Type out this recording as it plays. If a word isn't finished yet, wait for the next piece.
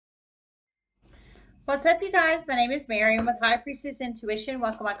What's up, you guys? My name is Mary. I'm with High Priestess Intuition.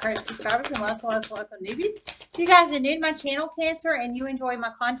 Welcome, my current subscribers, and welcome, newbies. If you guys are new to my channel, Cancer, and you enjoy my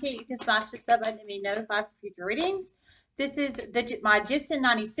content, you can smash the sub button to be notified for future readings. This is my Jist In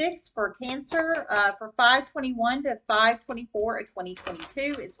 96 for Cancer for 5/21 to 5/24 of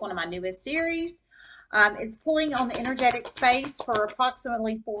 2022. It's one of my newest series. It's pulling on the energetic space for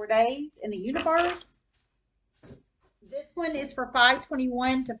approximately 4 days in the universe. This one is for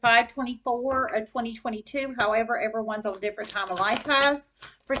 5/21 to 5/24 of 2022. However, everyone's on a different time of life path.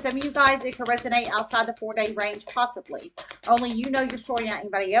 For some of you guys, it could resonate outside the 4-day range, possibly. Only you know your story, not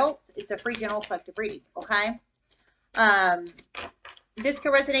anybody else. It's a free general collective reading, okay? Um, this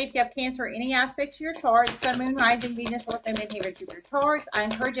could resonate if you have Cancer in any aspects of your chart. Sun, Moon, Rising, Venus, North Node, Midheaven, Jupiter charts. I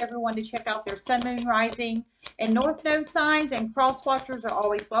encourage everyone to check out their Sun, Moon, Rising, and North Node signs, and cross watchers are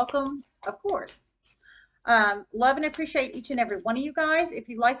always welcome, of course. Love and appreciate each and every one of you guys. If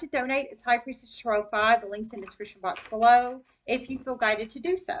you'd like to donate, it's High Priestess Tarot 5. The link's in the description box below if you feel guided to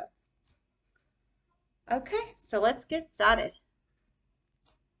do so. Okay, so let's get started.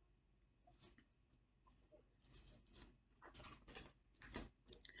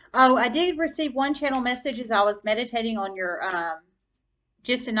 Oh, I did receive one channel message as I was meditating on your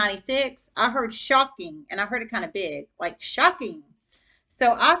Jist In 96. I heard shocking, and I heard it kind of big, like shocking.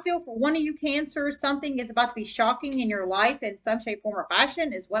 So I feel for one of you Cancer, something is about to be shocking in your life in some shape, form, or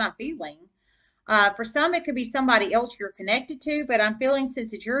fashion is what I'm feeling. For some, it could be somebody else you're connected to, but I'm feeling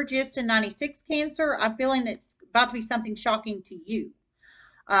since it's your Jist In 96 Cancer, I'm feeling it's about to be something shocking to you,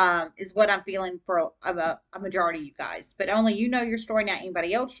 is what I'm feeling for a majority of you guys. But only you know your story, not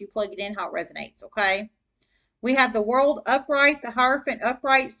anybody else. You plug it in how it resonates, okay? We have the World upright, the Hierophant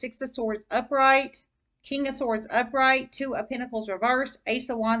upright, Six of Swords upright, King of Swords upright, Two of Pentacles reversed, Ace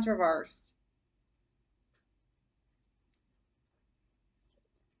of Wands reversed.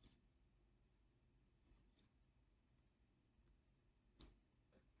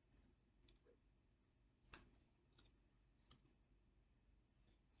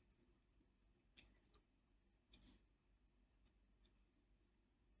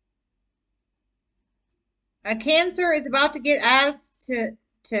 A Cancer is about to get asked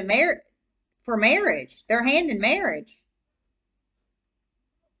to marry for marriage. Their hand in marriage.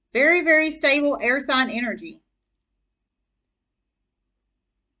 Very, very stable air sign energy.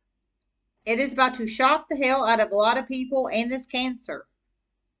 It is about to shock the hell out of a lot of people and this Cancer.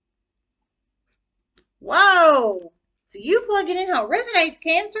 Whoa! So you plug it in how it resonates,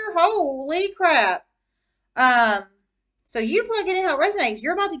 Cancer. Holy crap! Um, so you plug it in how it resonates.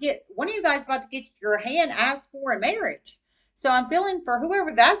 You're about to get one of you guys about to get your hand asked for in marriage. So I'm feeling for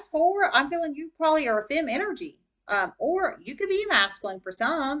whoever that's for. I'm feeling you probably are a femme energy, or you could be masculine for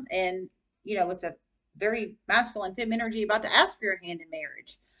some, and it's a very masculine femme energy about to ask for your hand in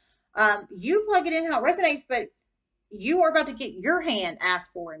marriage. You plug it in how it resonates, but you are about to get your hand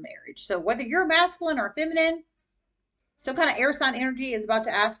asked for in marriage. So whether you're masculine or feminine, some kind of air sign energy is about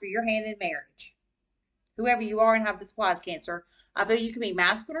to ask for your hand in marriage. Whoever you are and have this applies, Cancer. I feel you can be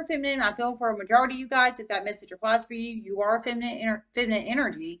masculine or feminine. I feel for a majority of you guys, if that message applies for you, you are a feminine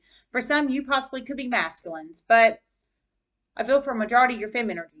energy. For some, you possibly could be masculines, but I feel for a majority of your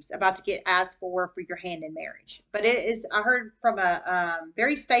feminine energies about to get asked for your hand in marriage. But it is, I heard from a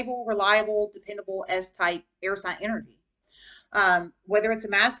very stable, reliable, dependable S-type air sign energy. Whether it's a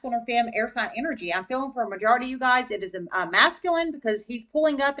masculine or femme air sign energy, I'm feeling for a majority of you guys, it is a masculine because he's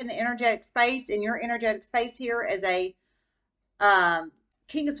pulling up in the energetic space, in your energetic space here as a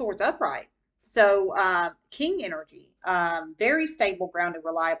King of Swords upright. So King energy, very stable, grounded,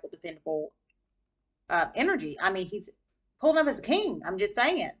 reliable, dependable energy. I mean, he's pulling up as a king. I'm just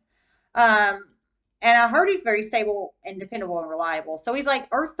saying. Um, and I heard he's very stable and dependable and reliable. So he's like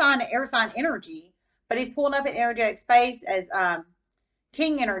earth sign, air sign energy, but he's pulling up in energetic space as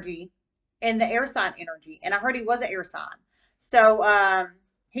king energy in the air sign energy. And I heard he was an air sign. So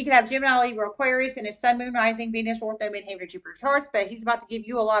he could have Gemini, Libra, Aquarius, and his Sun, Moon, Rising, Venus, North Node, Midheaven, Jupiter charts. But he's about to give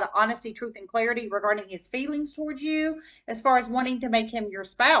you a lot of honesty, truth, and clarity regarding his feelings towards you, as far as wanting to make him your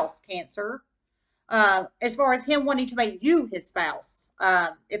spouse, Cancer. As far as him wanting to make you his spouse,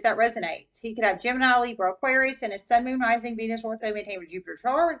 if that resonates. He could have Gemini, Libra, Aquarius, and his Sun, Moon, Rising, Venus, North Node, Midheaven, Jupiter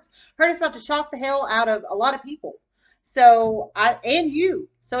charts. Heard it's about to shock the hell out of a lot of people. So and you.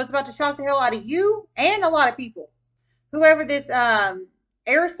 So it's about to shock the hell out of you and a lot of people. Whoever this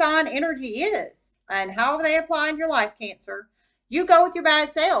air sign energy is, and however they apply in your life, Cancer. You go with your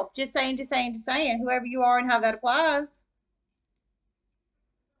bad self. Just saying, just saying, just saying. Whoever you are and how that applies.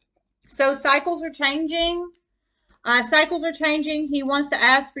 So cycles are changing. Cycles are changing. He wants to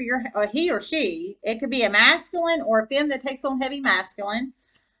ask for your, he or she. It could be a masculine or a femme that takes on heavy masculine.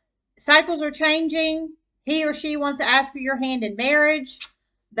 cycles are changing. He or she wants to ask for your hand in marriage.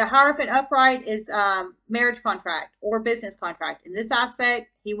 The Hierophant upright is marriage contract or business contract. In this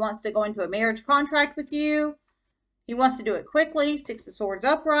aspect, he wants to go into a marriage contract with you. He wants to do it quickly. Six of Swords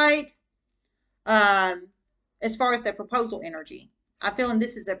upright. As far as the proposal energy, I'm feeling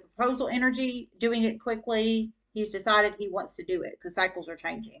this is a proposal energy, doing it quickly. He's decided he wants to do it because cycles are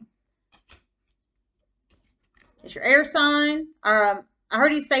changing. It's your air sign. I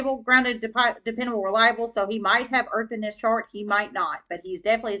heard he's stable, grounded, dependable, reliable, so he might have Earth in his chart. He might not, but he's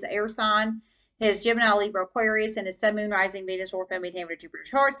definitely his air sign. His Gemini, Libra, Aquarius, and his Sun, Moon, Rising, Venus, Ortho, Midheaven, Jupiter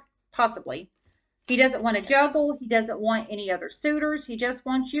charts, possibly. He doesn't want to juggle. He doesn't want any other suitors. He just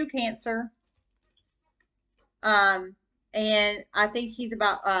wants you, Cancer. And I think he's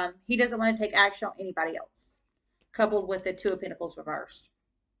about, he doesn't want to take action on anybody else, coupled with the Two of Pentacles reversed.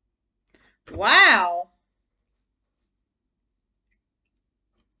 Wow.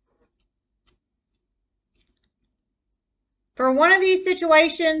 For one of these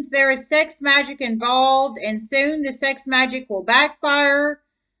situations, there is sex magic involved, and soon the sex magic will backfire,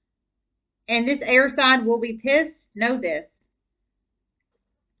 and this air sign will be pissed. Know this.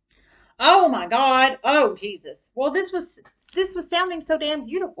 Oh my God. Oh Jesus. Well, this was sounding so damn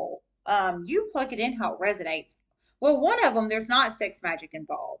beautiful. You plug it in how it resonates. Well, one of them, there's not sex magic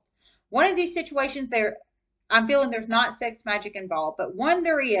involved. One of these situations I'm feeling there's not sex magic involved, but one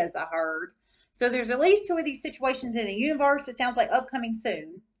there is, I heard. So there's at least two of these situations in the universe. It sounds like upcoming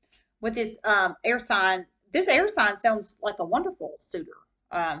soon with this air sign. This air sign sounds like a wonderful suitor,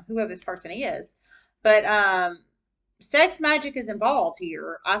 whoever this person is. But sex magic is involved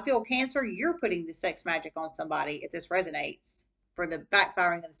here. I feel, Cancer, you're putting the sex magic on somebody if this resonates for the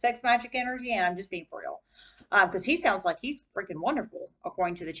backfiring of the sex magic energy. And I'm just being for real. Because he sounds like he's freaking wonderful,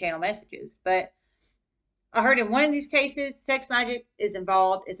 according to the channel messages. But I heard in one of these cases, sex magic is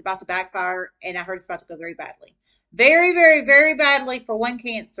involved. It's about to backfire. And I heard it's about to go very badly. Very, very, very badly for one,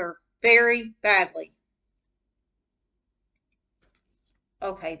 Cancer. Very badly.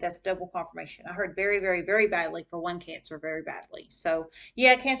 Okay, that's double confirmation. I heard very, very, very badly for one, Cancer, very badly. So,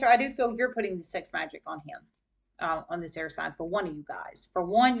 yeah, Cancer, I do feel you're putting the sex magic on him, on this air sign for one of you guys. For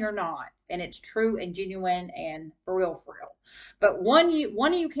one, you're not, and it's true and genuine and for real, for real. But one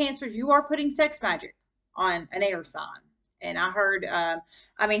of you Cancers, you are putting sex magic on an air sign. And I heard, I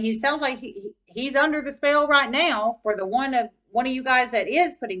mean, he sounds like he's under the spell right now for the one of you guys that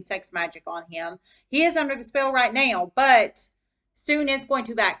is putting sex magic on him. He is under the spell right now, but soon it's going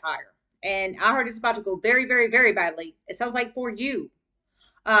to backfire. And I heard it's about to go very, very, very badly. It sounds like for you.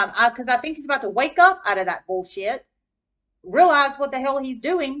 Because I think he's about to wake up out of that bullshit, realize what the hell he's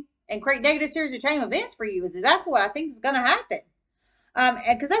doing, and create negative series of chain events for you is exactly what I think is going to happen. And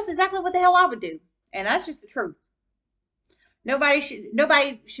because that's exactly what the hell I would do. And that's just the truth. Nobody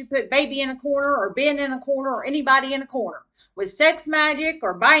should put baby in a corner or Ben in a corner or anybody in a corner with sex magic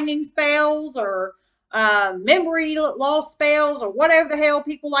or binding spells or memory loss spells or whatever the hell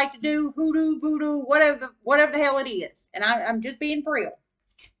people like to do, hoodoo, voodoo, whatever the hell it is. And I'm just being for real.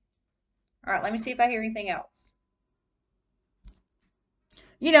 All right, let me see if I hear anything else.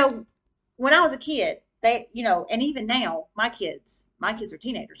 You know, when I was a kid, and even now, my kids are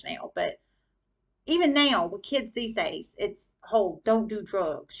teenagers now, but even now with kids these days, it's whole don't do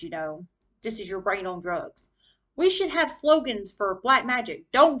drugs, this is your brain on drugs. We should have slogans for black magic.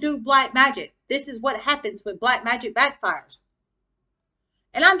 Don't do black magic. This is what happens when black magic backfires.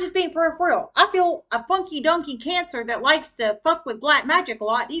 And I'm just being for real. I feel a funky donkey Cancer that likes to fuck with black magic a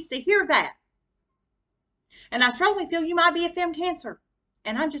lot needs to hear that. And I strongly feel you might be a femme Cancer.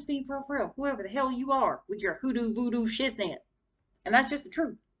 And I'm just being for real. Whoever the hell you are with your hoodoo voodoo shiznit. And that's just the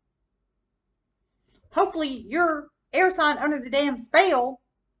truth. Hopefully your air sign under the damn spell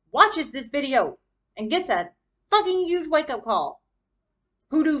watches this video and gets a fucking huge wake-up call.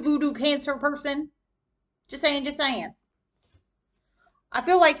 Hoodoo voodoo Cancer person. Just saying, just saying. I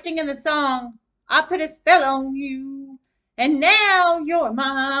feel like singing the song, I put a spell on you, and now you're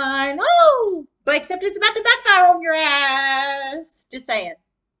mine. Oh! But except it's about to backfire on your ass. Just saying.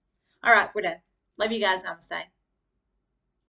 All right, we're done. Love you guys. Namaste.